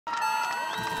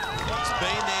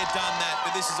done that,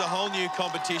 but this is a whole new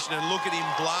competition, and look at him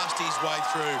blast his way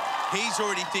through. He's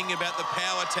already thinking about the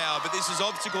power tower, but this is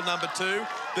obstacle number 2,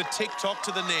 the tick-tock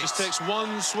to the next. Just takes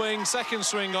one swing, second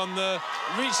swing on the,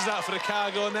 reaches out for the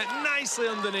cargo, and then nicely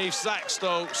underneath Zak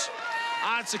Stolz.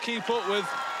 Hard to keep up with.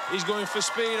 He's going for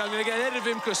speed. I'm going to get ahead of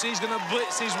him because he's going to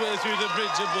blitz his way through the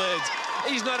bridge of blades.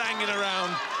 He's not hanging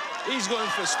around. He's going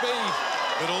for speed.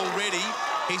 But already,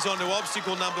 he's on to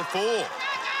obstacle number 4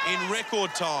 in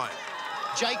record time.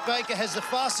 Jake Baker has the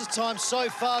fastest time so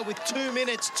far with 2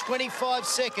 minutes, 25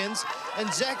 seconds,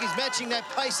 and Zak is matching that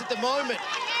pace at the moment.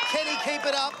 Can he keep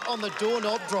it up on the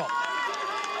doorknob drop?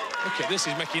 Look at this,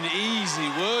 he's making easy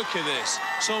work of this.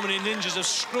 So many ninjas have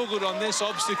struggled on this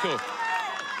obstacle.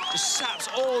 Just saps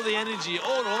all the energy,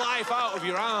 all the life out of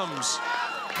your arms.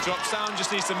 Drops down,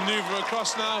 just needs to maneuver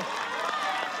across now.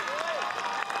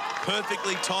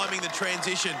 Perfectly timing the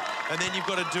transition, and then you've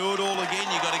got to do it all again.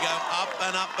 You've got to go up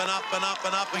and up and up and up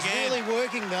and up again. He's really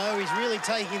working, though. He's really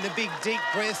taking the big, deep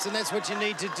breaths, and that's what you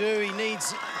need to do. He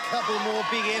needs a couple more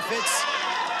big efforts.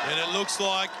 And it looks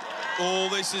like all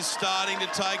this is starting to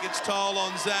take its toll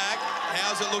on Zak.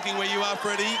 How's it looking where you are,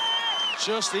 Freddie?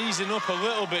 Just easing up a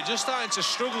little bit, just starting to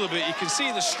struggle a bit. You can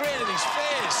see the strain in his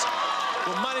face,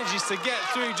 but manages to get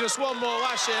through just one more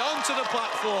lash here onto the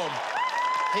platform.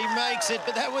 He makes it,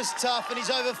 but that was tough, and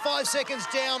he's over 5 seconds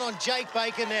down on Jake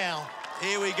Baker now.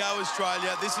 Here we go,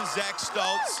 Australia. This is Zak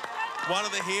Stolz, one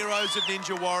of the heroes of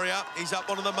Ninja Warrior. He's up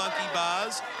onto the monkey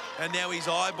bars, and now he's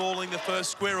eyeballing the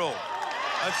first squirrel.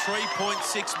 A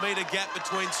 3.6-metre gap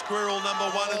between squirrel number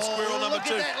 1 and squirrel number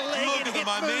 2. Look at the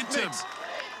momentum.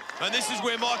 And this is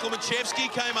where Michael Machevsky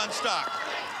came unstuck.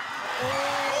 Oh,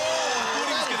 I thought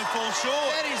he was going to fall short.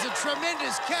 That is a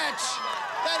tremendous catch.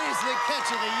 That is the catch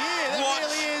of the year. That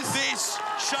really is. This,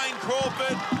 Shane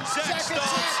Crawford, Zak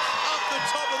Stolz up the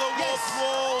top of the warped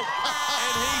wall,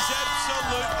 and he's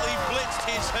absolutely blitzed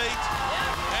his heat.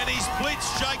 And he's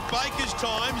blitzed Jake Baker's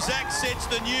time. Zak sets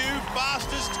the new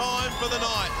fastest time for the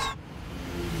night.